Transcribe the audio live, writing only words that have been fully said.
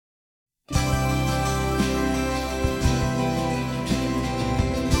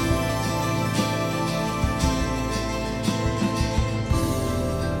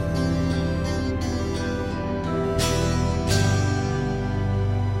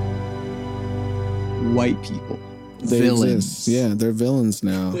white people. They Villains. exist. Yeah, they're villains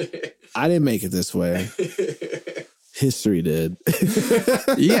now. I didn't make it this way. History did.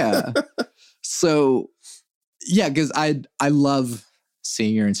 Yeah. So, yeah, because I love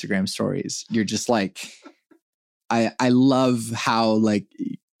seeing your Instagram stories. You're just like, I love how like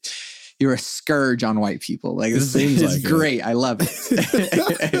you're a scourge on white people. Like this is like great. I love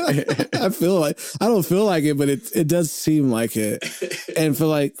it. I don't feel like it, but it does seem like it. And for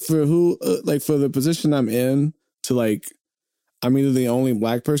the position I'm in, to like, I'm either the only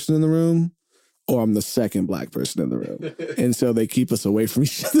black person in the room or I'm the second black person in the room. And so they keep us away from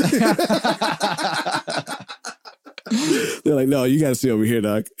each other. They're like, no, you got to stay over here,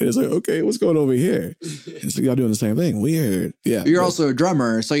 Doc. And it's like, okay, what's going over here? It's like, y'all doing the same thing. Weird. Yeah. You're also a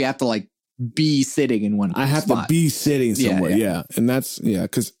drummer, so you have to like be sitting in one I have spot. to be sitting somewhere. Yeah. And that's,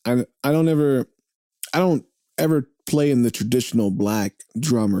 because I don't ever play in the traditional black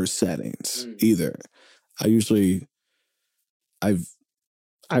drummer settings either. I've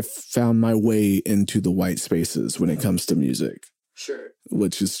found my way into the white spaces when it comes to music. Sure.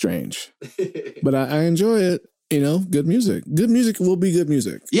 Which is strange. But I enjoy it. Good music. Good music will be good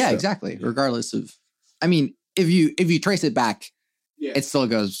music. Yeah, so. Exactly. Regardless of, I mean, if you trace it back, it still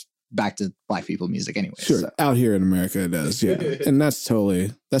goes back to black people music anyway. Sure. So. Out here in America, it does. Yeah. And that's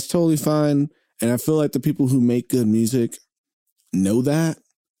totally fine. And I feel like the people who make good music know that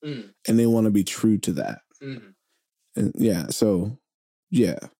and they want to be true to that. And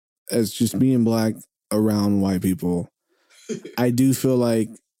as just being black around white people, I do feel like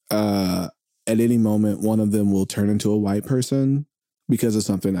at any moment one of them will turn into a white person because of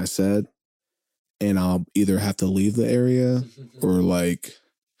something I said, and I'll either have to leave the area or like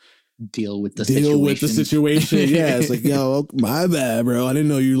deal with the situation. Yeah, it's like, yo, my bad, bro. I didn't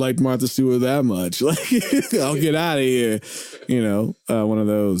know you liked Martha Stewart that much. Like, I'll get out of here. One of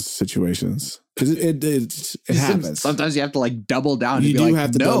those situations. Because it happens. Sometimes you have to like double down. You do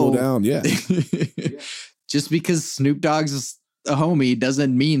have to double down. Yeah. Just because Snoop Dogg's a homie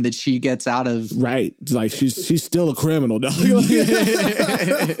doesn't mean that she gets out of right. Like she's still a criminal, dog.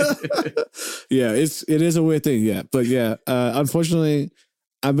 Yeah, it is a weird thing. Yeah, but yeah, unfortunately,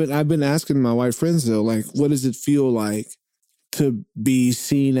 I've been asking my white friends though, like, what does it feel like to be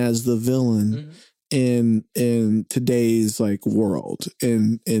seen as the villain in today's like world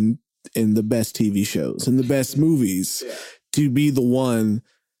in the best TV shows and the best movies, to be the one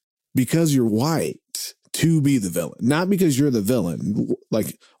because you're white, to be the villain, not because you're the villain.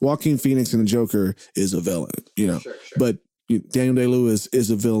 Like Joaquin Phoenix and the Joker is a villain, sure. But Daniel Day-Lewis is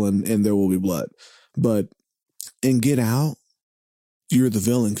a villain and There Will Be Blood. But in Get Out, you're the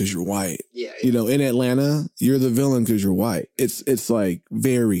villain because you're white. Yeah. In Atlanta, you're the villain because you're white. It's like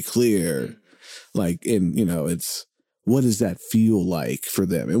very clear. Like, it's, what does that feel like for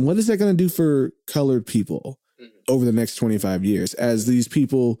them? And what is that going to do for colored people over the next 25 years as these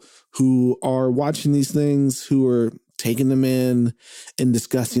people who are watching these things, who are taking them in and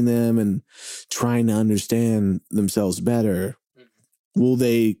discussing them and trying to understand themselves better? Will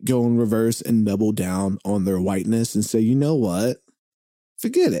they go in reverse and double down on their whiteness and say, you know what?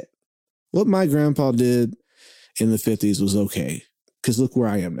 Forget it. What my grandpa did in the 50s was okay. Because look where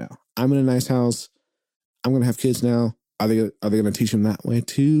I am now. I'm in a nice house. I'm going to have kids now. Are they going to teach them that way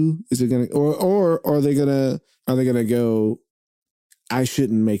too? Is it going to, or are they going to go, I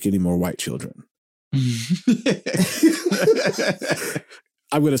shouldn't make any more white children. I'm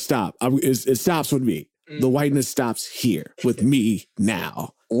going to stop. It stops with me. The whiteness stops here with me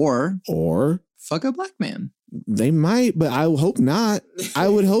now. Or fuck a black man. They might, but I hope not. I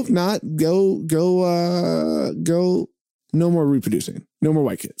would hope not. Go. No more reproducing. No more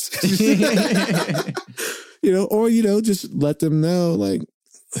white kids. Just let them know, like,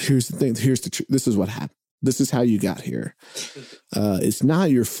 here's the thing. Here's the truth. This is what happened. This is how you got here. It's not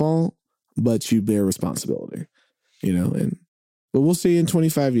your fault, but you bear responsibility, but we'll see in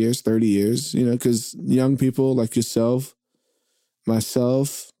 25 years, 30 years, because young people like yourself,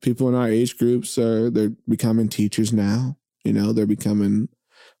 myself, people in our age groups they're becoming teachers now. They're becoming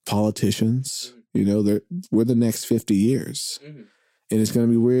politicians. We're the next 50 years. And it's going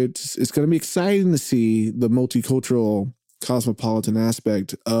to be weird. It's going to be exciting to see the multicultural, cosmopolitan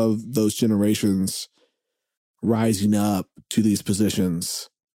aspect of those generations rising up to these positions.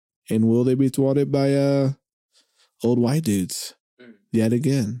 And will they be thwarted by old white dudes yet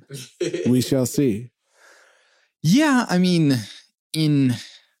again? We shall see. Yeah, I mean, in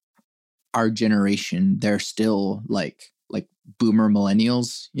our generation, they're still like boomer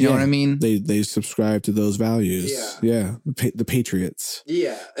millennials. You know what I mean? They subscribe to those values. Yeah. The patriots.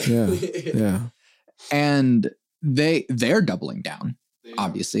 Yeah. And they're doubling down.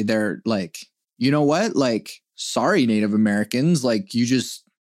 Obviously, they're like, you know what? Like, sorry, Native Americans, like you just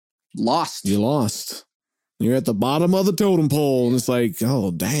lost. You lost. You're at the bottom of the totem pole, and it's like, oh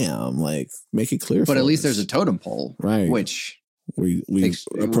damn! Like, make it clear. But for at least us. there's a totem pole, right? Which we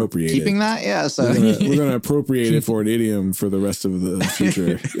appropriate keeping it. that, yeah. So we're gonna appropriate it for an idiom for the rest of the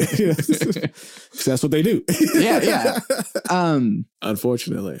future. 'Cause that's what they do. yeah.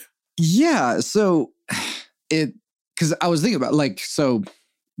 Unfortunately, yeah. So because I was thinking about like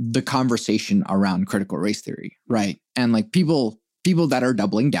the conversation around critical race theory, right? And like people that are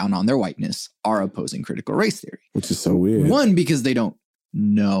doubling down on their whiteness are opposing critical race theory. which is so weird. One, because they don't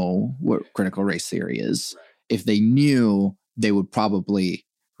know what critical race theory is. If they knew, they would probably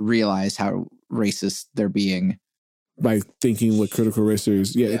realize how racist they're being. By thinking what critical race theory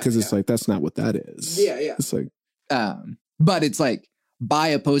is. Yeah, because it's like, that's not what that is. Yeah. It's like, But it's like, by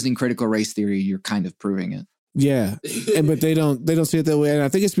opposing critical race theory, you're kind of proving it. yeah. But they don't see it that way. And I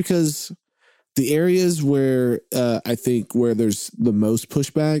think it's because the areas where I think where there's the most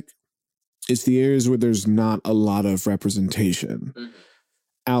pushback, it's the areas where there's not a lot of representation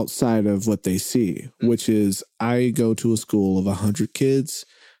outside of what they see, which is I go to a school of 100 kids,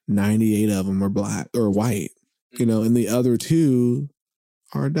 98 of them are black or white, you know, and the other 2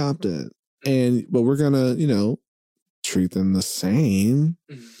 are adopted. But we're going to, treat them the same,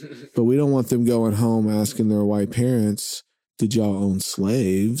 but we don't want them going home asking their white parents, did y'all own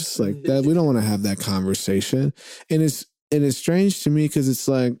slaves? Like that. We don't want to have that conversation. And it's strange to me because it's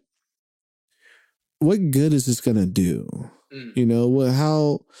like, what good is this going to do?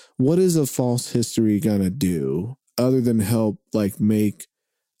 What is a false history going to do other than help like make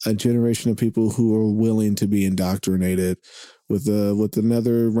a generation of people who are willing to be indoctrinated with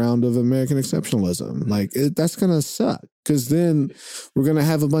another round of American exceptionalism? Like that's going to suck because then we're going to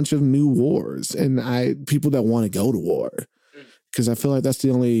have a bunch of new wars and people that want to go to war. Because I feel like that's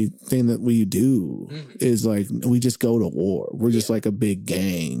the only thing that we do is like, we just go to war. We're just like a big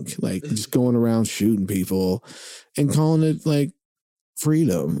gang, like just going around shooting people and calling it like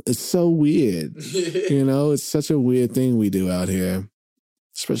freedom. It's so weird. It's such a weird thing we do out here,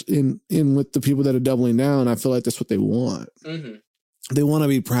 especially in with the people that are doubling down. I feel like that's what they want. They want to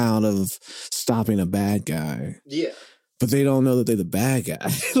be proud of stopping a bad guy. Yeah. But they don't know that they're the bad guy.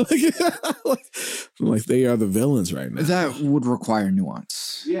 like they are the villains right now. That would require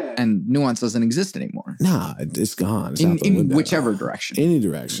nuance. Yeah. And nuance doesn't exist anymore. Nah, it's gone. It's in whichever direction. Any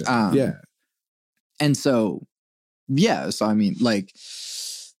direction. Yeah. And so, yeah. So, I mean, like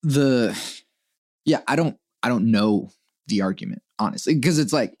I don't know the argument, honestly. Because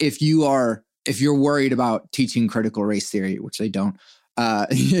it's like, if you're worried about teaching critical race theory, which they don't,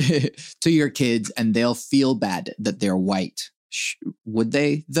 to your kids, and they'll feel bad that they're white. Would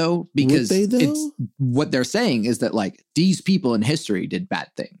they though? Because it's what they're saying is that like these people in history did bad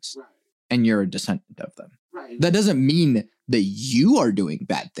things, and you're a descendant of them. That doesn't mean that you are doing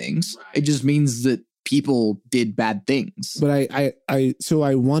bad things. It just means that people did bad things. But I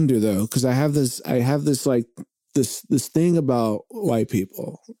wonder though, because I have this like this thing about white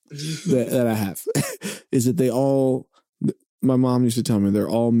people that I have is that they all. My mom used to tell me they're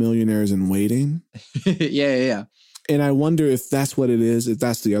all millionaires in waiting. Yeah. And I wonder if that's what it is, if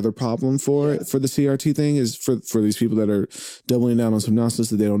that's the other problem for the CRT thing is for these people that are doubling down on some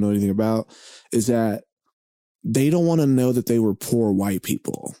nonsense that they don't know anything about, is that they don't want to know that they were poor white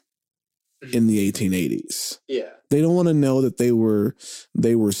people in the 1880s. Yeah. They don't want to know that they were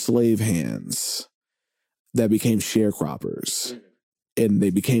slave hands that became sharecroppers and they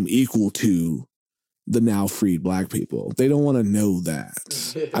became equal to the now freed black people. They don't want to know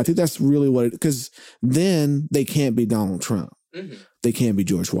that. I think that's really what it, because then they can't be Donald Trump. They can't be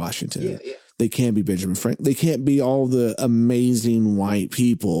George Washington. Yeah. They can't be Benjamin Franklin. They can't be all the amazing white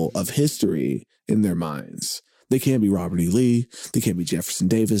people of history in their minds. They can't be Robert E. Lee. They can't be Jefferson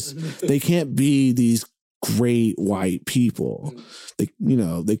Davis. They can't be these great white people.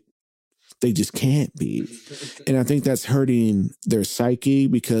 They just can't be. And I think that's hurting their psyche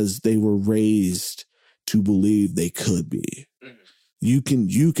because they were raised to believe they could be. You can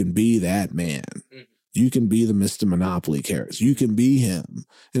be that man. You can be the Mr. Monopoly character. You can be him.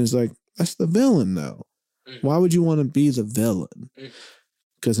 And it's like, that's the villain though. Why would you want to be the villain?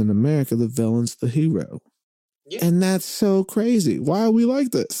 Because in America, the villain's the hero. Yeah. And that's so crazy. Why are we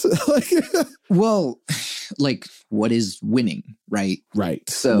like this? Well, like, what is winning, right? Right.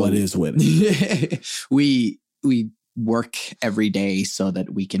 So what is winning? we work every day so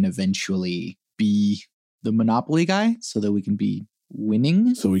that we can eventually be the Monopoly guy, so that we can be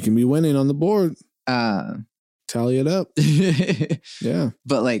winning. So we can be winning on the board. Tally it up. Yeah.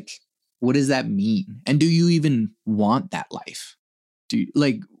 But like, what does that mean? And do you even want that life? Do you,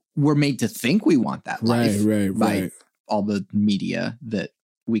 like, we're made to think we want that life by Right. all the media that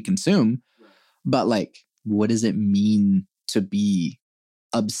we consume. But like, what does it mean to be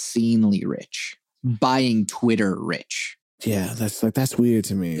obscenely rich, buying Twitter rich? Yeah, that's weird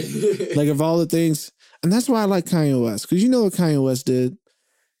to me. Like, of all the things, and that's why I like Kanye West, because you know what Kanye West did?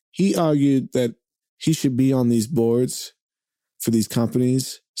 He argued that he should be on these boards for these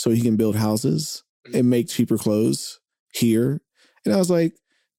companies so he can build houses and make cheaper clothes here. And I was like,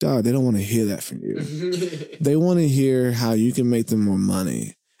 dog, they don't want to hear that from you. They want to hear how you can make them more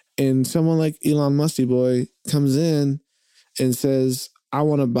money. And someone like Elon Musty Boy comes in and says, I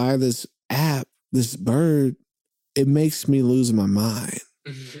want to buy this app, this bird. It makes me lose my mind.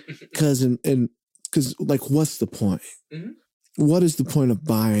 Because like, what's the point? What is the point of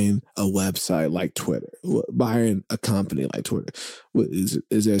buying a website like Twitter? Buying a company like Twitter?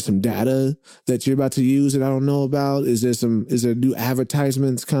 Is there some data that you're about to use that I don't know about? Is there new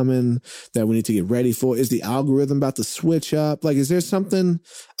advertisements coming that we need to get ready for? Is the algorithm about to switch up? Like, is there something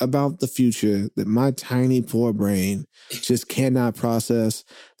about the future that my tiny poor brain just cannot process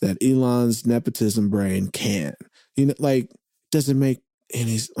that Elon's nepotism brain can? You know, like, doesn't make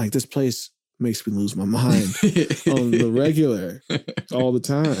any, like, this place makes me lose my mind on the regular all the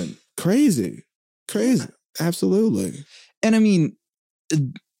time. Crazy. Absolutely. And I mean,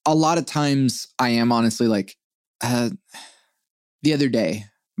 a lot of times I am honestly like, the other day,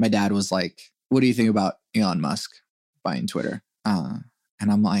 my dad was like, what do you think about Elon Musk buying Twitter? And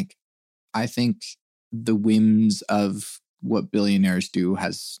I'm like, I think the whims of what billionaires do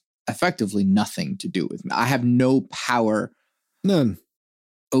has effectively nothing to do with me. I have no power. None.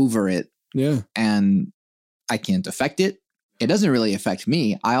 Over it. Yeah. And I can't affect it. It doesn't really affect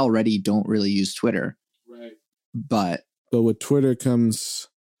me. I already don't really use Twitter. Right. But with Twitter comes,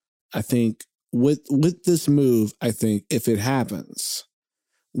 I think, with this move, I think if it happens,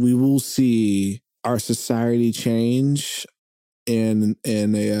 we will see our society change in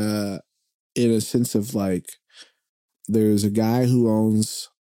a sense of like, there's a guy who owns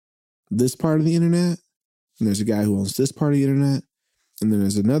this part of the internet, and there's a guy who owns this part of the internet, and then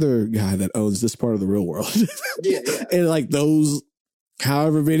there's another guy that owns this part of the real world. Yeah. And like those,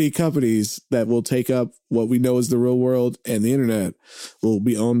 however many companies that will take up what we know as the real world and the internet will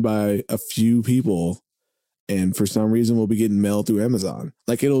be owned by a few people. And for some reason we'll be getting mailed through Amazon.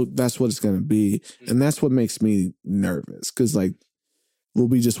 Like that's what it's going to be. And that's what makes me nervous. Cause like we'll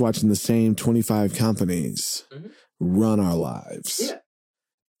be just watching the same 25 companies run our lives. Yeah.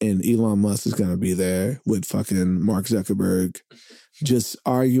 And Elon Musk is going to be there with fucking Mark Zuckerberg just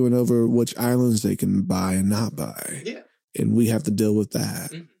arguing over which islands they can buy and not buy. Yeah. And we have to deal with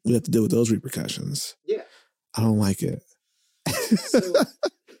that. We have to deal with those repercussions. Yeah. I don't like it.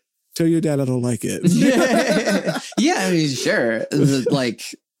 Tell your dad I don't like it. Yeah, I mean, sure. Like,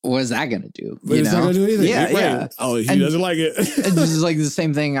 what is that going to do? But it's not going to do anything. Yeah, right. Yeah. Oh, he doesn't like it. This is like the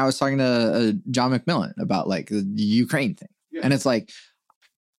same thing I was talking to John McMillan about, like the Ukraine thing. Yeah. And it's like,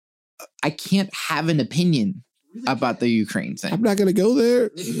 I can't have an opinion about the Ukraine thing. I'm not going to go there.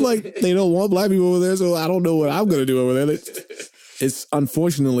 Like, they don't want black people over there, so I don't know what I'm going to do over there. It's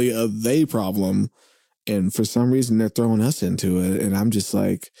unfortunately a they problem. And for some reason, they're throwing us into it. And I'm just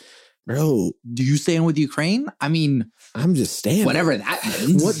like, bro. Do you stand with Ukraine? I mean, I'm just standing. Whatever that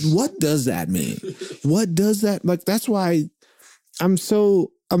means. What does that mean? What does that, like, that's why I'm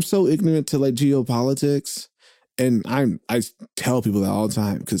so ignorant to like geopolitics. And I tell people that all the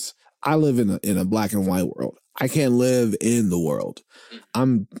time because I live in a black and white world. I can't live in the world.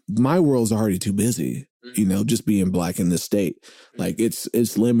 My world's already too busy, you know, just being black in this state. Like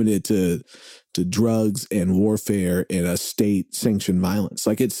it's limited to drugs and warfare and a state sanctioned violence.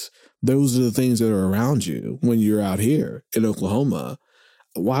 Like those are the things that are around you when you're out here in Oklahoma.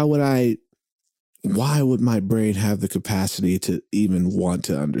 Why would my brain have the capacity to even want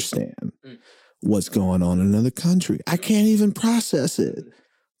to understand what's going on in another country? I can't even process it.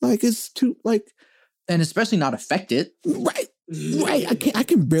 Like it's too like, and especially not affect it. Right. I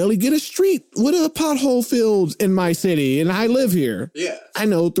can barely get a street with a pothole filled in my city, and I live here. Yeah. I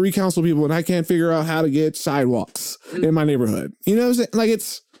know 3 council people, and I can't figure out how to get sidewalks in my neighborhood. You know what I'm saying? Like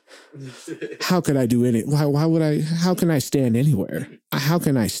it's, how could I do any? Why would I? How can I stand anywhere? How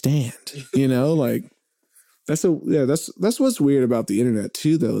can I stand? You know, like that's what's weird about the internet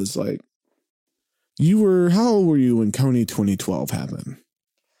too. Though is like, how old were you when Kony 2012 happened?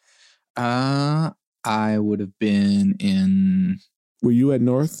 I would have been in. Were you at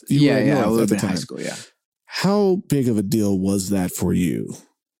North? Yeah, I would have been in high school. Yeah. How big of a deal was that for you?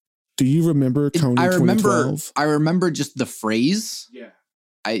 Do you remember Kony 2012? I remember just the phrase. Yeah.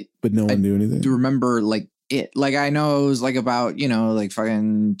 But no one knew anything. Do remember like it. Like, I know it was like about, you know, like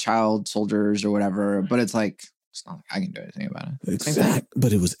fucking child soldiers or whatever, but it's like, it's not like I can do anything about it. Exactly.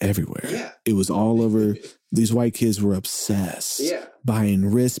 But it was everywhere. Yeah. It was all over. These white kids were obsessed. Yeah.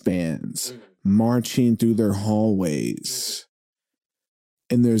 Buying wristbands, marching through their hallways.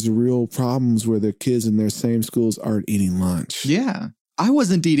 And there's real problems where their kids in their same schools aren't eating lunch. Yeah. I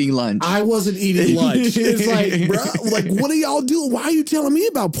wasn't eating lunch. I wasn't eating lunch. It's like, bro, like, what are y'all doing? Why are you telling me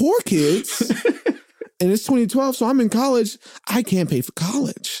about poor kids? And it's 2012, so I'm in college. I can't pay for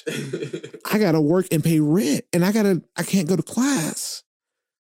college. I gotta work and pay rent, and I can't go to class.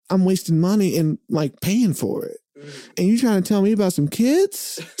 I'm wasting money and like paying for it. And you trying to tell me about some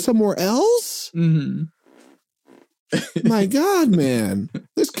kids somewhere else? Mm-hmm. My God, man,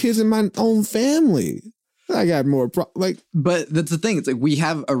 there's kids in my own family. I got more but that's the thing. It's like we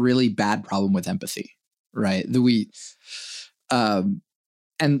have a really bad problem with empathy, right?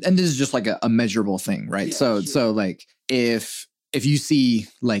 And this is just like a measurable thing, right? Yeah, so like if you see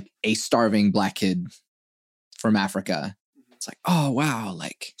like a starving Black kid from Africa, it's like, oh wow,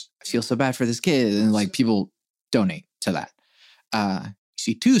 like I feel so bad for this kid, and like people donate to that. You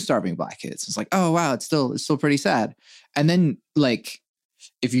see 2 starving Black kids, it's like, oh wow, it's still pretty sad. And then like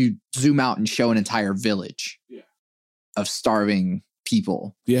if you zoom out and show an entire village of starving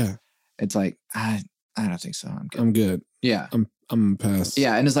people, it's like I don't think so. I'm good. Yeah. I'm past.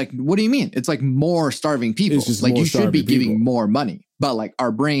 Yeah. And it's like, what do you mean? It's like more starving people. It's just like you should be giving more money. But like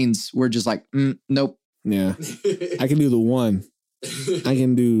our brains, we're just like, nope. Yeah. I can do the one. I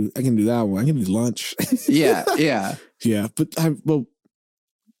can do that one. I can do lunch. Yeah. Yeah. Yeah. But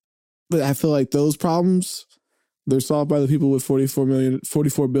I feel like those problems, they're solved by the people with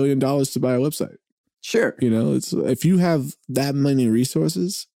 $44 billion to buy a website. Sure. You know, it's if you have that many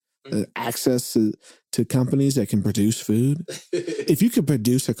resources, access to companies that can produce food. If you could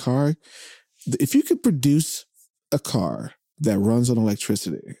produce a car that runs on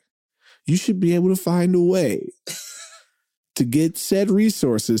electricity, you should be able to find a way to get said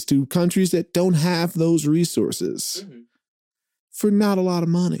resources to countries that don't have those resources for not a lot of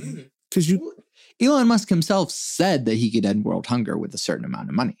money. Because Elon Musk himself said that he could end world hunger with a certain amount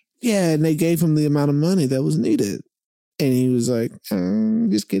of money. Yeah, and they gave him the amount of money that was needed. And he was like,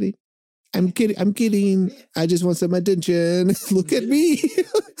 just kidding. I'm kidding. I just want some attention. Look at me.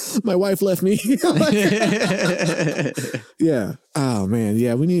 My wife left me. Yeah. Oh, man.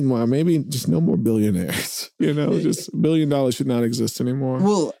 Yeah, we need more. Maybe just no more billionaires. You know, just $1 billion should not exist anymore.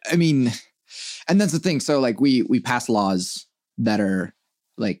 Well, I mean, and that's the thing. So, like, we pass laws that are,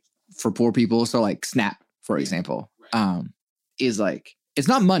 like, for poor people. So, like, SNAP, for example, is, like, it's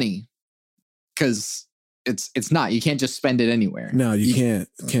not money because it's not. You can't just spend it anywhere. No, you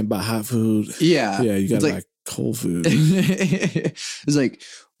can't buy hot food. Yeah. Yeah, you got to buy cold food. It's like,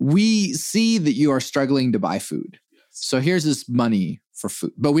 we see that you are struggling to buy food. So here's this money for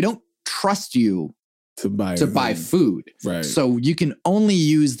food. But we don't trust you to buy food. Right. So you can only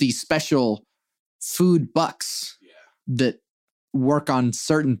use these special food bucks that work on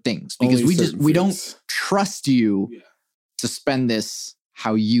certain things. Because we don't trust you to spend this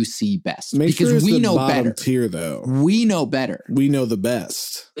how you see best. Because we know better. Tier, though. We know better. We know the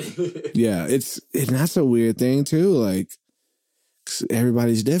best. Yeah, and that's a weird thing too. Like,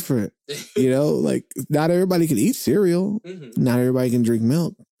 everybody's different. You know, like not everybody can eat cereal. Mm-hmm. Not everybody can drink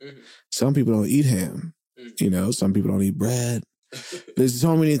milk. Mm-hmm. Some people don't eat ham. Mm-hmm. You know, some people don't eat bread. There's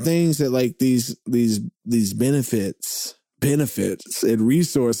so many things that like these benefits and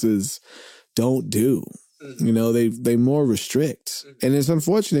resources don't do. You know, they more restrict. And it's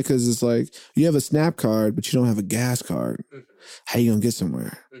unfortunate because it's like you have a SNAP card, but you don't have a gas card. How you going to get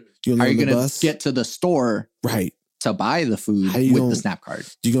somewhere? How are you going to get to the store to buy the food with the SNAP card?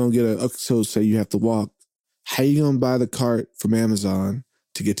 You're going to get so say you have to walk. How you going to buy the cart from Amazon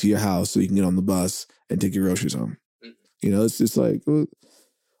to get to your house so you can get on the bus and take your groceries home? You know, it's just like,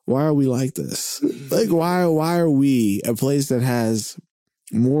 why are we like this? Like, why are we a place that has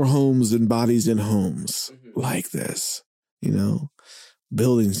more homes than bodies in homes like this, you know,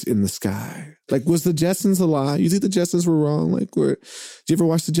 buildings in the sky? Like, was the Jetsons a lie? You think the Jetsons were wrong? Like, did you ever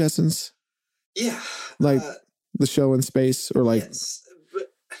watch the Jetsons? Yeah. Like the show in space or like, yes,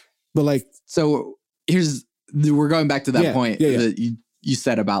 but like, so we're going back to that point that you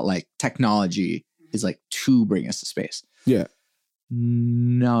said about like technology is like to bring us to space. Yeah.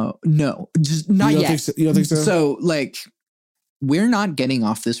 No, just not yet. You don't think so? So like, we're not getting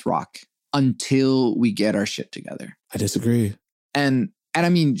off this rock until we get our shit together. I disagree. And I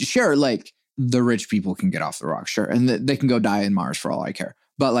mean, sure, like the rich people can get off the rock, sure, and they can go die in Mars for all I care.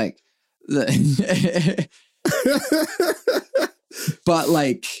 But like, but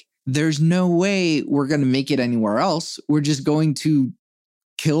like there's no way we're going to make it anywhere else. We're just going to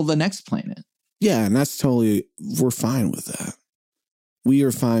kill the next planet. Yeah, and that's totally, we're fine with that. We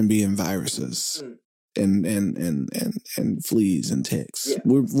are fine being viruses and fleas and ticks. Yeah.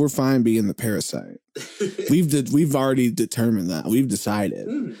 We're fine being the parasite. We've already determined that. We've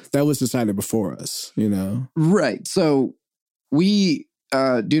decided. That was decided before us, you know? Right. So we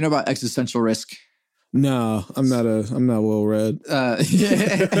do you know about existential risk? No, I'm not well read. I'm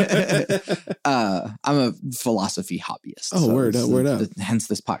a philosophy hobbyist. Oh, so word up. Hence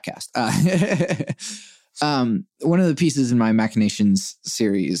this podcast. One of the pieces in my Machinations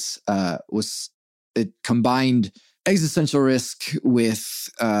series was it combined existential risk with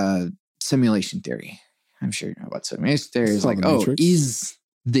simulation theory. I'm sure you know about simulation theory. It's like, is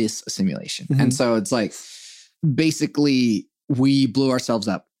this a simulation? Mm-hmm. And so it's like, basically, we blew ourselves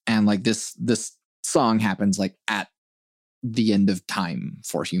up, and like this song happens like at the end of time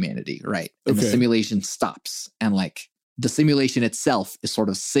for humanity, right? And the simulation stops, and like the simulation itself is sort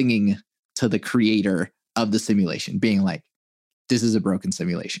of singing to the creator of the simulation, being like, this is a broken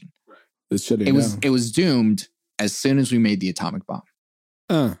simulation. Right. It was doomed as soon as we made the atomic bomb.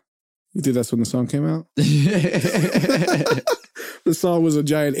 You think that's when the song came out? The song was a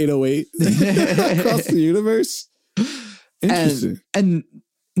giant 808 across the universe. Interesting. And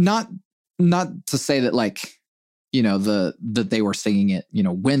not to say that like, you know, that they were singing it, you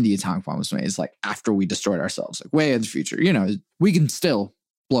know, when the atomic bomb was made. It's like after we destroyed ourselves, like way in the future, you know, we can still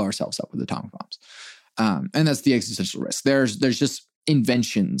blow ourselves up with atomic bombs. And that's the existential risk. There's just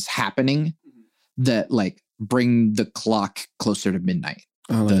inventions happening that like bring the clock closer to midnight.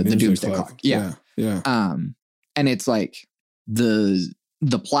 The doomsday clock. Yeah. And it's like the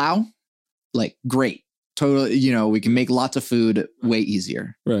plow, like great. Totally, you know, we can make lots of food way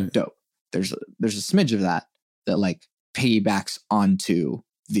easier. Right. Dope. There's a smidge of that like piggybacks onto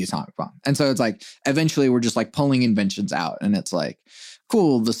the atomic bomb. And so it's like eventually we're just like pulling inventions out, and it's like,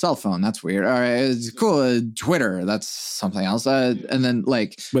 cool, the cell phone, that's weird. All right, it's cool, Twitter, that's something else. And then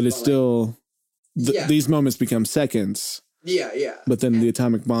like, but it's still these moments become seconds. Yeah. But then the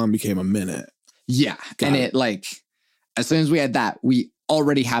atomic bomb became a minute. Yeah. And it like, as soon as we had that, we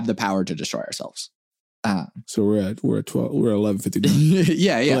already have the power to destroy ourselves. So we're at 12, we're at 11:59.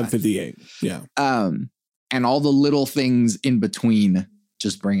 Yeah. 11:58. Yeah. And all the little things in between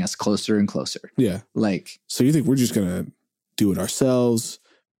just bring us closer and closer. Yeah. Like, so you think we're just gonna do it ourselves?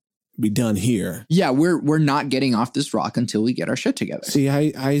 Be done here. Yeah, we're not getting off this rock until we get our shit together. See,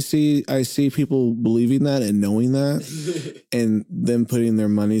 I see people believing that and knowing that, and them putting their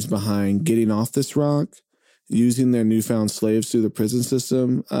monies behind getting off this rock, using their newfound slaves through the prison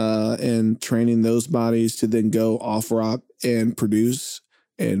system, and training those bodies to then go off rock and produce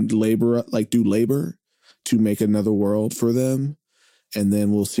and labor, like do labor to make another world for them, and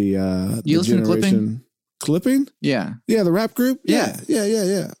then we'll see. You listen to Clipping? Clipping? Yeah, the rap group. Yeah.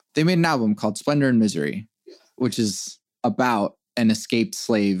 They made an album called Splendor and Misery, which is about an escaped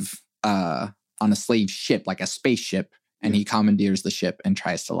slave on a slave ship, like a spaceship, and he commandeers the ship and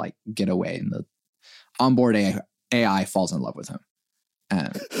tries to like get away, and the onboard AI falls in love with him.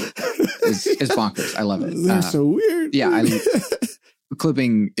 It's bonkers. I love it. They're so weird. Yeah,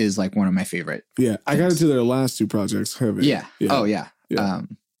 Clipping is like one of my favorite. Yeah, I got into their last two projects. Yeah. Oh yeah.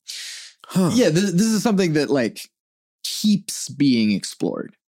 Yeah, this is something that like keeps being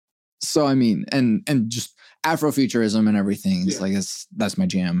explored. So I mean, and just Afrofuturism and everything is like that's my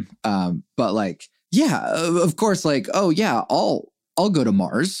jam. But like, yeah, of course, like, oh yeah, I'll go to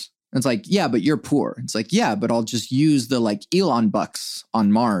Mars. And it's like, yeah, but you're poor. It's like, yeah, but I'll just use the like Elon bucks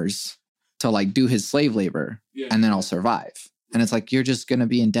on Mars to like do his slave labor, and then I'll survive. And it's like, you're just gonna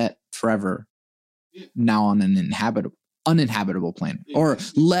be in debt forever now on an uninhabitable planet, or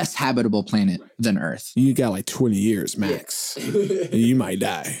less habitable planet than Earth. You got like 20 years max. And you might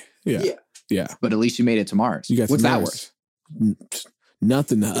die. Yeah. But at least you made it to Mars. You got What's that worth?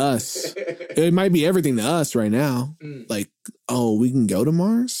 Nothing to us. It might be everything to us right now. Like, oh, we can go to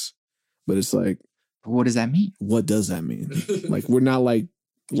Mars? But it's like, what does that mean? What does that mean? Like, we're not like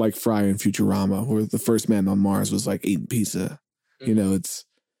Fry in Futurama, where the first man on Mars was like eating pizza. You know, it's,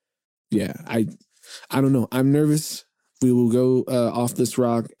 I don't know. I'm nervous. We will go off this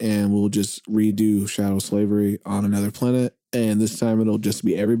rock and we'll just redo chattel slavery on another planet. And this time it'll just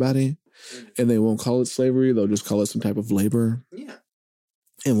be everybody. And they won't call it slavery. They'll just call it some type of labor. Yeah.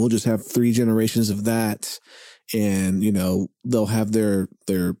 And we'll just have 3 generations of that. And, you know, they'll have their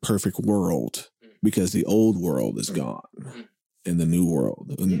perfect world because the old world is gone in the new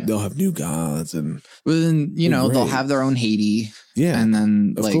world. And they'll have new gods. And well, then, you know, they'll have their own Haiti. Yeah. And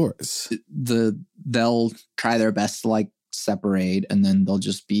then, of like, course, they'll try their best to, like, separate, and then they'll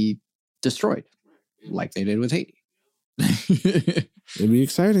just be destroyed, like they did with Haiti. It'd be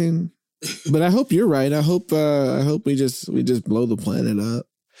exciting, but I hope you're right. I hope we just blow the planet up.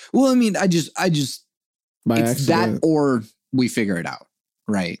 Well, I mean, I just By it's accident. that, or we figure it out,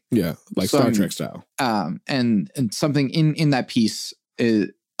 right? Yeah, like So, Star Trek style. And something in that piece, is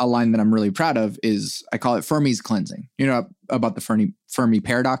a line that I'm really proud of, is I call it Fermi's cleansing. You know about the Fermi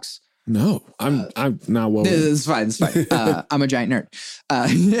paradox? No, I'm not well. It's fine. It's fine. I'm a giant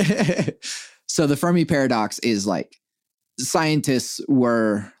nerd. So the Fermi paradox is like, scientists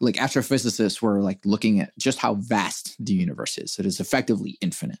were like, astrophysicists were like looking at just how vast the universe is. It is effectively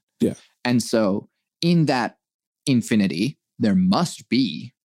infinite. Yeah. And so in that infinity, there must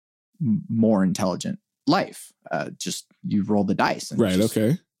be more intelligent life. Just you roll the dice. And Right. just-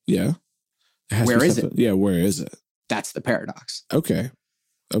 Okay. Yeah. Where is it? Yeah. Where is it? That's the paradox. Okay.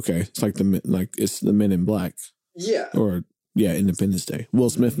 It's like it's the Men in Black, Yeah. or Independence Day. Will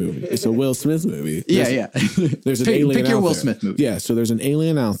Smith movie. It's a Will Smith movie. Yeah. There's an Pick alien your out Will there. Smith movie. Yeah. So there's an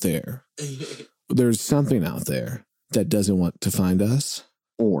alien out there. There's something out there that doesn't want to find us,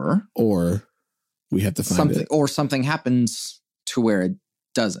 Or we have to find something, it. or something happens to where it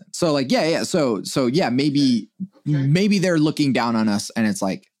doesn't. So like, yeah. So yeah, maybe they're looking down on us, and it's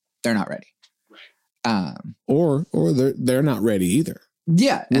like they're not ready. Or they're not ready either.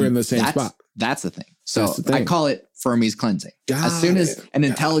 Yeah, We're and in the same that's- spot. That's the thing. So That's the thing. I call it Fermi's cleansing. As soon as an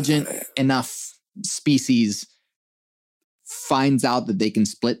intelligent enough species finds out that they can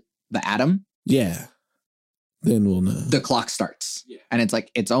split the atom, Yeah. Then we'll know. the clock starts. And it's like,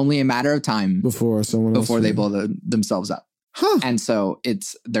 it's only a matter of time Before someone else. before they blow themselves up. Huh. And so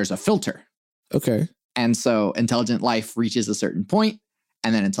there's a filter. Okay. And so intelligent life reaches a certain point,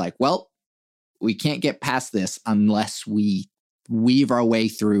 and then it's like, well, we can't get past this unless we weave our way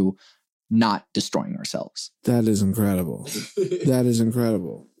through not destroying ourselves. That is incredible. That is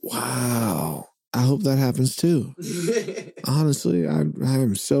incredible. Wow. I hope that happens too. Honestly, I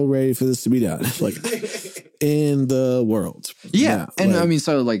am so ready for this to be done. Like, in the world. Yeah. And like, I mean,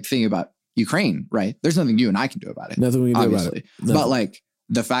 so like thinking about Ukraine, right? There's nothing you and I can do about it. nothing we can do Obviously. about it. Nothing. But like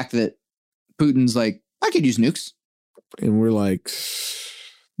the fact that Putin's like, I could use nukes. And we're like,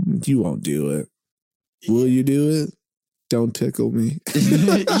 you won't do it. Will you do it? Don't tickle me.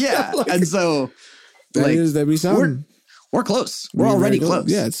 Yeah. And so that'd be something. we're close. We're We're already very close.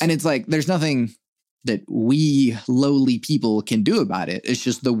 close. Yeah, And it's like, there's nothing that we lowly people can do about it. It's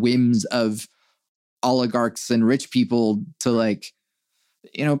just the whims of oligarchs and rich people to like,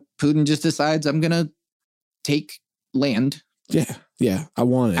 Putin just decides, I'm going to take land Yeah. I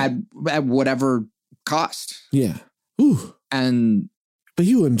want it. at whatever cost. Yeah. Ooh. And But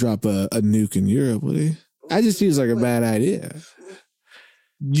he wouldn't drop a nuke in Europe, would he? I just seems like a bad idea.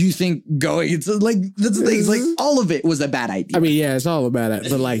 you think it's like, that's the thing. It's like all of it was a bad idea. I mean, yeah, it's all a bad idea.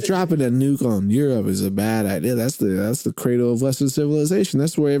 But like dropping a nuke on Europe is a bad idea. That's the cradle of Western civilization.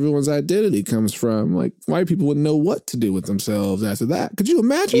 That's where everyone's identity comes from. Like white people wouldn't know what to do with themselves after that. Could you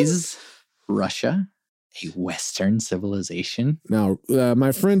imagine? Is Russia a Western civilization? Now,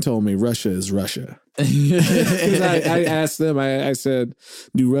 my friend told me Russia is Russia. 'Cause I asked them, I said,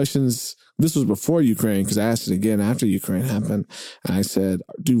 do Russians, this was before Ukraine, because I asked it again after Ukraine happened. I said,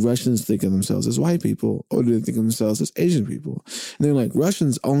 do Russians think of themselves as white people, or do they think of themselves as Asian people? And they're like,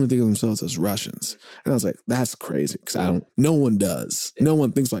 Russians only think of themselves as Russians. And I was like, that's crazy, because no one does. No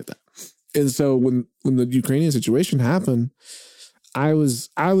one thinks like that. And so when the Ukrainian situation happened, I was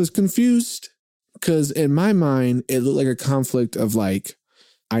confused, because in my mind, it looked like a conflict of like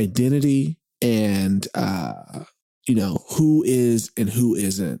identity and, who is and who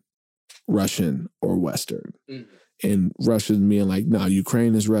isn't Russian or Western. Mm-hmm. And Russian being like, no,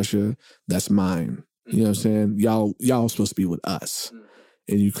 Ukraine is Russia. That's mine. Mm-hmm. You know what I'm saying? Y'all supposed to be with us. Mm-hmm.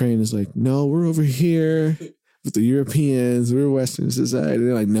 And Ukraine is like, no, we're over here with the Europeans. We're Western society.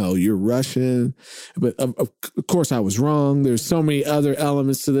 They're like, no, you're Russian. But of course I was wrong. There's so many other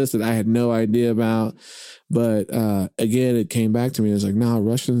elements to this that I had no idea about. But again, it came back to me. It's like, no,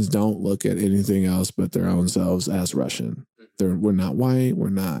 Russians don't look at anything else but their own selves as Russian. We're not white. We're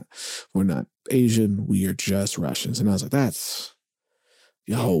not Asian. We are just Russians. And I was like, that's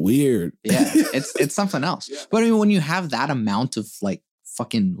weird. Yeah, it's something else. Yeah. But I mean, when you have that amount of like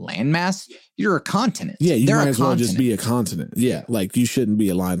fucking landmass, you're a continent. Yeah, you They're might as well just be a continent. Yeah, like you shouldn't be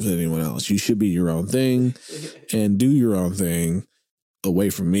aligned with anyone else. You should be your own thing and do your own thing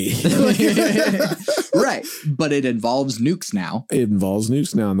away from me. Right. But it involves nukes now. It involves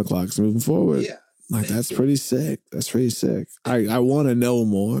nukes now and the clock's moving forward. Yeah. Like, that's pretty sick. That's pretty sick. I want to know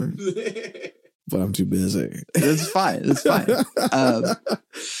more, but I'm too busy. It's fine. It's fine.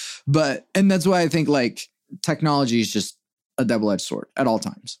 And that's why I think like technology is just a double-edged sword at all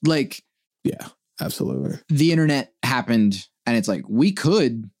times. Like, Yeah, absolutely. the internet happened and it's like, we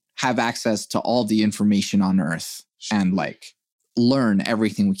could have access to all the information on Earth and like learn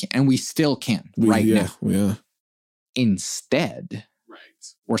everything we can. And we still can now. Yeah. Instead,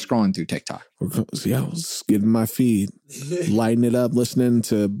 we're scrolling through TikTok. I was getting my feed, lighting it up, listening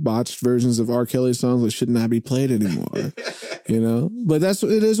to botched versions of R. Kelly songs that should not be played anymore. But that's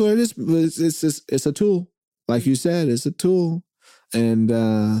it is what it is. It's a tool, like you said, it's a tool,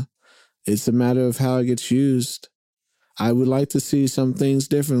 and it's a matter of how it gets used. I would like to see some things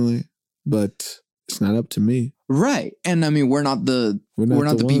differently, but it's not up to me. Right. And I mean, we're not the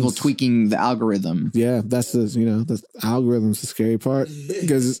people tweaking the algorithm. Yeah, that's the algorithm's the scary part,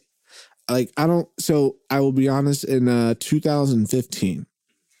 because I will be honest, in 2015,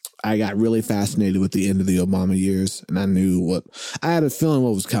 I got really fascinated with the end of the Obama years, and I had a feeling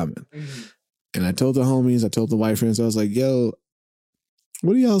what was coming. Mm-hmm. And I told the homies, I told the white friends, I was like, yo,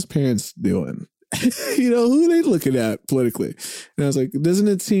 what are y'all's parents doing? Who are they looking at politically? And I was like, doesn't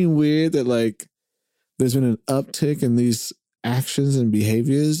it seem weird that like there's been an uptick in these actions and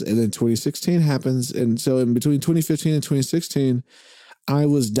behaviors, and then 2016 happens. And so in between 2015 and 2016, I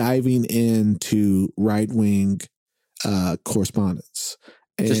was diving into right-wing correspondence.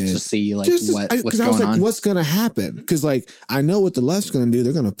 Just to see what's going on. What's going to happen? Because I know what the left's going to do.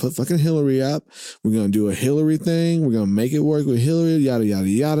 They're going to put fucking Hillary up. We're going to do a Hillary thing. We're going to make it work with Hillary, yada, yada,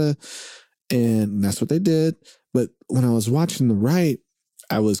 yada. And that's what they did. But when I was watching the right,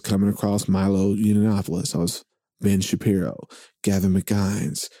 I was coming across Milo Yiannopoulos. I was Ben Shapiro, Gavin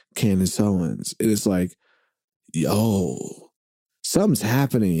McGines, Candace Owens. And it's like, yo, something's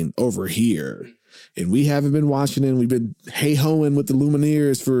happening over here. And we haven't been watching it. We've been hey-hoing with the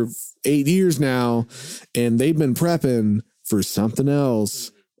Lumineers for 8 years now. And they've been prepping for something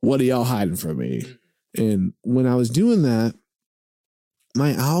else. What are y'all hiding from me? And when I was doing that,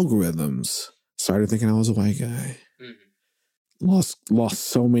 my algorithms started thinking I was a white guy. Lost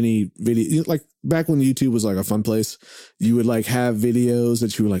so many videos. Like back when YouTube was like a fun place, you would like have videos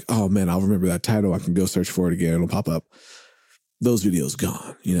that you were like, oh man, I'll remember that title. I can go search for it again. It'll pop up. Those videos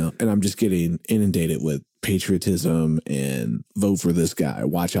gone, and I'm just getting inundated with patriotism and vote for this guy.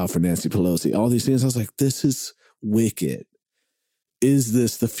 Watch out for Nancy Pelosi. All these things. I was like, this is wicked. Is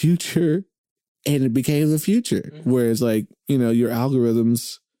this the future? And it became the future. Mm-hmm. Whereas your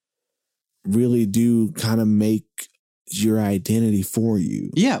algorithms really do kind of make your identity for you.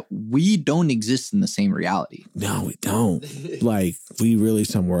 Yeah, we don't exist in the same reality. No, we don't. We really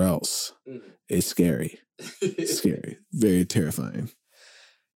somewhere else. It's scary. It's scary. Very terrifying.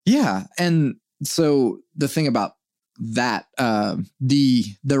 Yeah, and so the thing about that,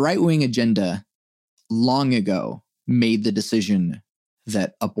 the right-wing agenda long ago made the decision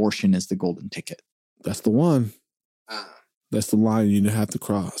that abortion is the golden ticket. That's the one. That's the line you have to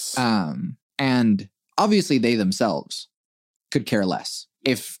cross. And obviously they themselves could care less.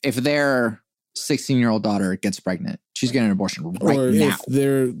 If their 16-year-old daughter gets pregnant, she's getting an abortion right or now.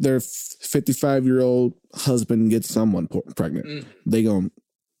 If their 55-year-old husband gets someone pregnant, they gonna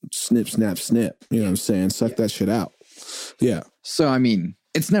snip, snap, snip. You know what I'm saying? Suck that shit out. Yeah. So, I mean,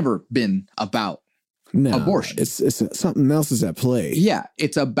 it's never been about abortion. It's something else is at play. Yeah.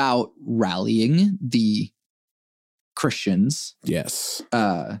 It's about rallying the Christians. Yes.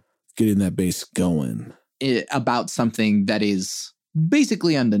 Getting that base going. About something that is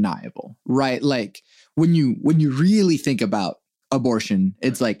basically undeniable, right? Like when you really think about abortion,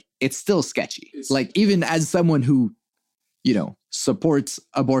 it's like, it's still sketchy. Like even as someone who, supports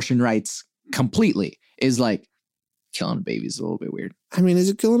abortion rights completely, is like, killing a baby is a little bit weird. I mean, is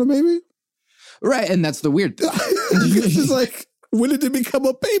it killing a baby? Right. And that's the weird thing. It's just like, when did it become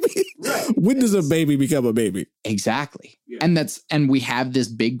a baby? Right. When does a baby become a baby? Exactly. Yeah. And we have this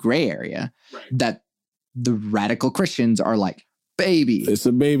big gray area that the radical Christians are like, baby. It's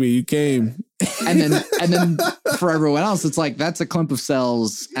a baby. You came. And then for everyone else, it's like, that's a clump of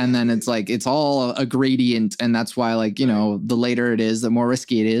cells. And then it's like, it's all a gradient. And that's why the later it is, the more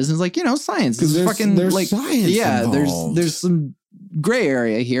risky it is. And it's like, science is fucking there's science. Yeah. Involved. There's some gray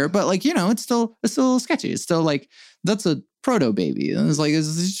area here, but it's still sketchy. It's still like, that's a proto baby. And it's like,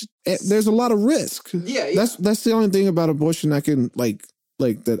 there's a lot of risk. Yeah. That's the only thing about abortion I can like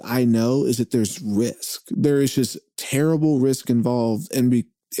that I know is that there's risk. There is just terrible risk involved, and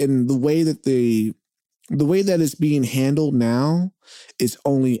the way that it's being handled now is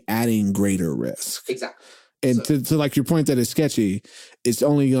only adding greater risk. Exactly. And to like your point that it's sketchy, it's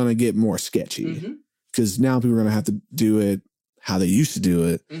only going to get more sketchy because now people are going to have to do it how they used to do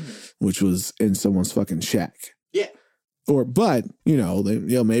it, which was in someone's fucking shack. Yeah. But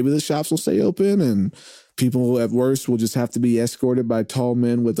maybe the shops will stay open and People at worst will just have to be escorted by tall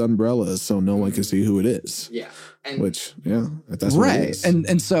men with umbrellas so no one can see who it is. Yeah. Which, that's what it is.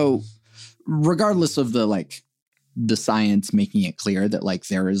 And so regardless of the science making it clear that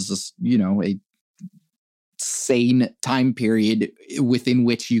there is this, a sane time period within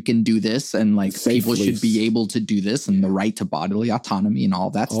which you can do this, and Safely. People should be able to do this, and the right to bodily autonomy and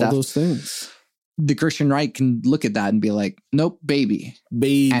all that stuff. All those things. The Christian right can look at that and be like, nope, baby.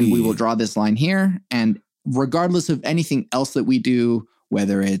 And we will draw this line here. And regardless of anything else that we do,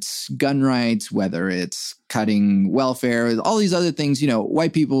 whether it's gun rights, whether it's cutting welfare, all these other things,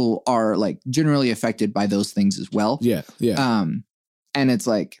 white people are generally affected by those things as well. Yeah. Yeah. And it's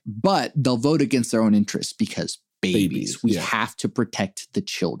but they'll vote against their own interests because babies. We have to protect the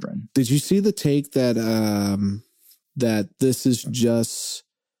children. Did you see the take that that this is just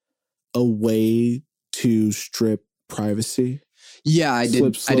a way to strip privacy? Yeah, I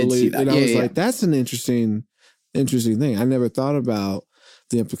did see that. And I was like, that's an interesting thing. I never thought about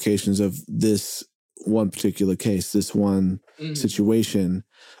the implications of this one particular case, this one situation,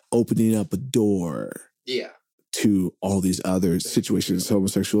 opening up a door. Yeah. To all these other situations,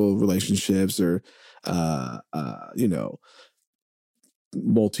 homosexual relationships or,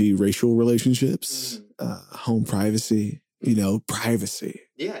 multiracial relationships, home privacy, privacy.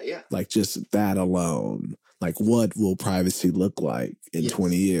 Yeah, yeah. Just that alone. What will privacy look like in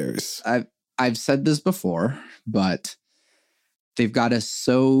 20 years? I've said this before, but they've got us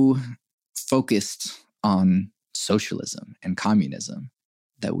so focused on socialism and communism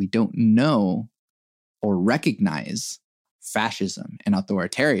that we don't know or recognize fascism and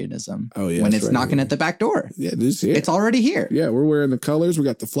authoritarianism when it's knocking at the back door. Yeah, it's already here. Yeah, we're wearing the colors. We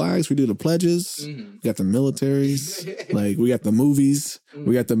got the flags. We do the pledges. We got the militaries. We got the movies.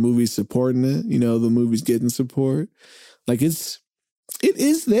 We got the movies supporting it. The movies getting support. It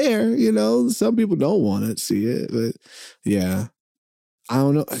is there. Some people don't want to see it, but yeah, I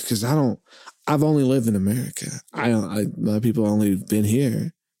don't know because I've only lived in America. A lot of people only been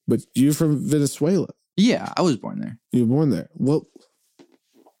here, but you're from Venezuela. Yeah, I was born there. You were born there. Well,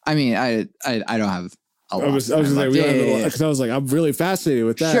 I mean, I don't have a lot. I was just like, because I was like, I'm really fascinated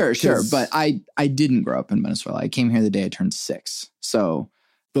with that. Sure. But I didn't grow up in Venezuela. I came here the day I turned 6. So.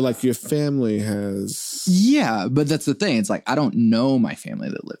 But your family has. Yeah, but that's the thing. It's I don't know my family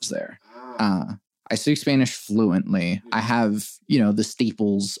that lives there. I speak Spanish fluently. I have, the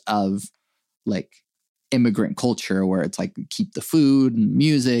staples of immigrant culture where it's keep the food and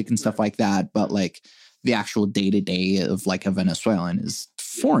music and stuff like that. But the actual day-to-day of a Venezuelan is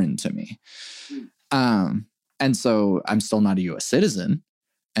foreign to me. And so I'm still not a US citizen.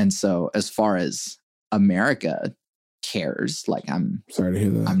 And so as far as America cares, I'm sorry to hear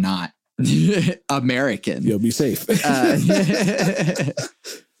that. I'm not American. Yo, be safe.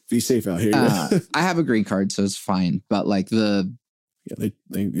 Be safe out here. I have a green card, so it's fine. But they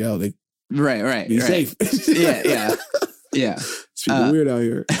right. Be safe. Yeah. It's super weird out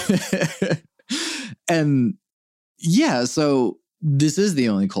here. And yeah, so this is the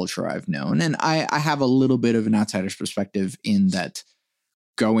only culture I've known. And I have a little bit of an outsider's perspective in that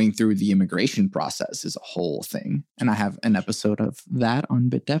going through the immigration process is a whole thing. And I have an episode of that on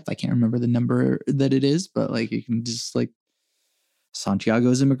BitDepth. I can't remember the number that it is, but you can just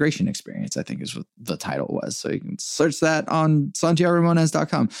Santiago's immigration experience, I think is what the title was. So you can search that on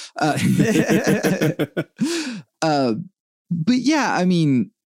SantiagoRamones.com. But yeah, I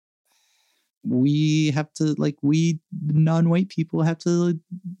mean, we have to we non-white people have to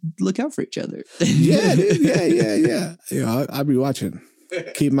look out for each other. Yeah, dude. Yeah. I'll be watching.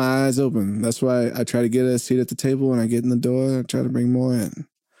 Keep my eyes open. That's why I try to get a seat at the table when I get in the door. I try to bring more in,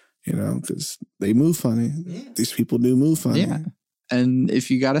 because they move funny. Yeah. These people do move funny. Yeah. And if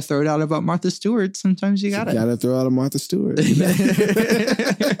you got to throw it out about Martha Stewart, sometimes you got to. You got to throw out a Martha Stewart.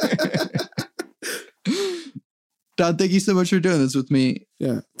 Don, thank you so much for doing this with me.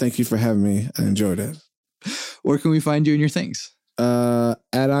 Yeah, thank you for having me. I enjoyed it. Where can we find you and your things? At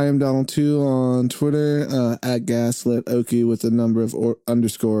I am Donald 2 on Twitter, at Gaslit Okie with a number of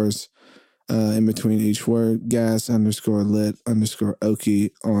underscores in between each word. Gas_lit_Okie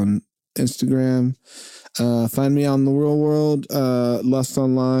on Instagram. Find me on the real world, Lust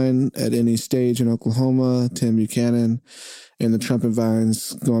Online at any stage in Oklahoma. Tim Buchanan and the Trumpet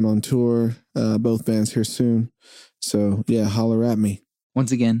Vines going on tour. Both bands here soon. So yeah, holler at me.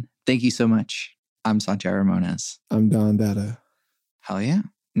 Once again, thank you so much. I'm Santiago Ramones. I'm Don Dada. Hell yeah.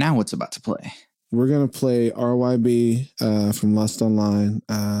 Now what's about to play? We're going to play RYB from Lust Online.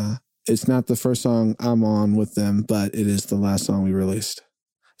 It's not the first song I'm on with them, but it is the last song we released.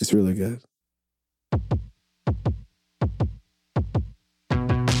 It's really good.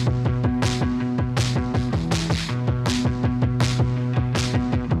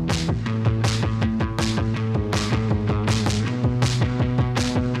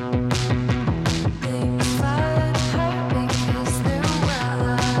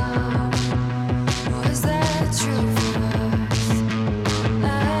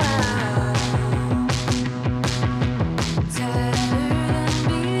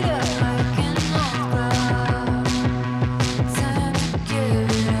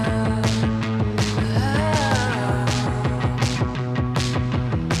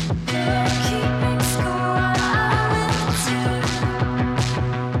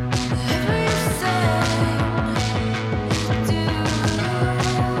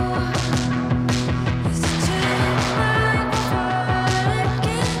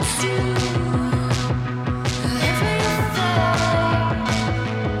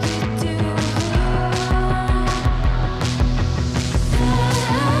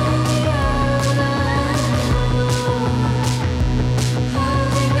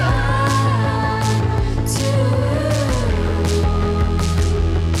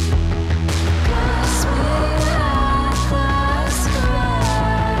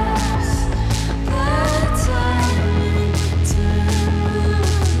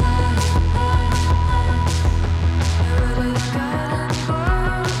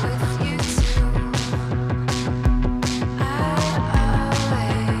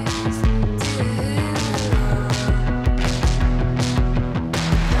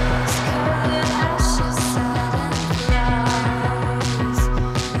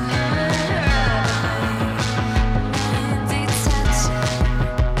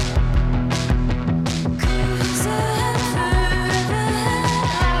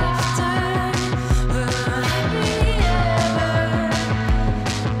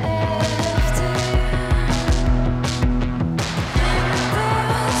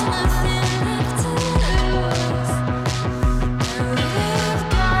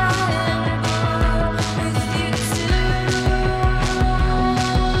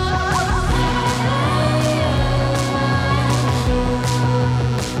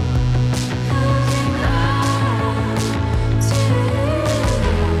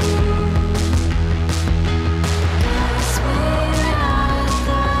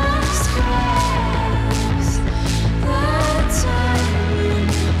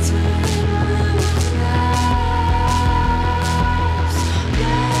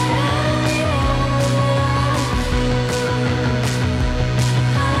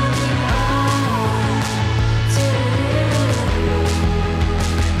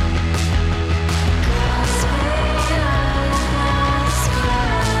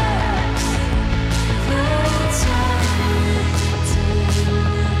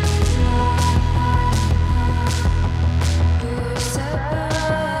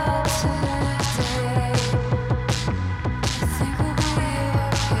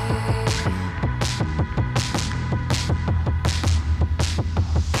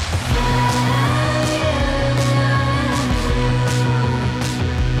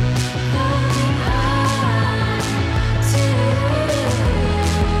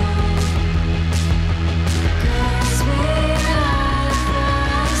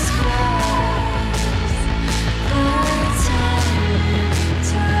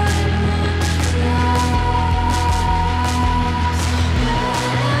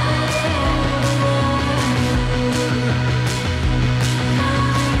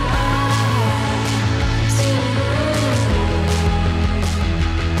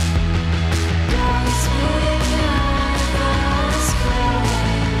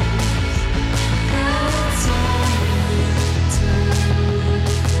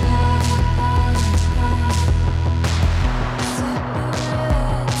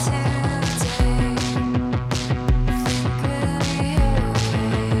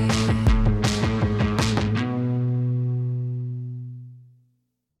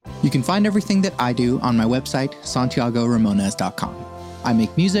 You can find everything that I do on my website, SantiagoRamones.com. I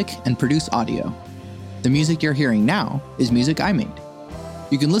make music and produce audio. The music you're hearing now is music I made.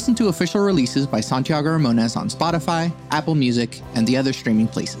 You can listen to official releases by Santiago Ramones on Spotify, Apple Music, and the other streaming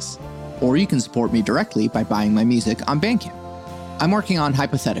places. Or you can support me directly by buying my music on Bandcamp. I'm working on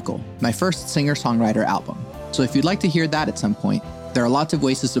Hypothetical, my first singer-songwriter album. So if you'd like to hear that at some point, there are lots of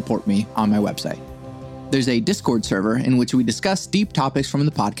ways to support me on my website. There's a Discord server in which we discuss deep topics from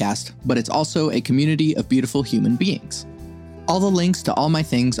the podcast, but it's also a community of beautiful human beings. All the links to all my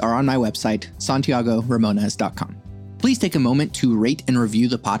things are on my website, SantiagoRamones.com. Please take a moment to rate and review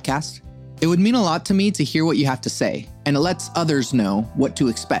the podcast. It would mean a lot to me to hear what you have to say, and it lets others know what to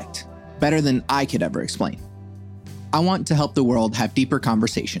expect, better than I could ever explain. I want to help the world have deeper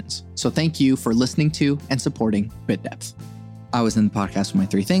conversations, so thank you for listening to and supporting Bit Depth. I was in the podcast with my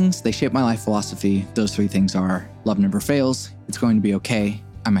 3 things. They shape my life philosophy. Those 3 things are: love never fails, it's going to be okay,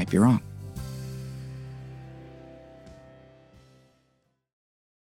 I might be wrong.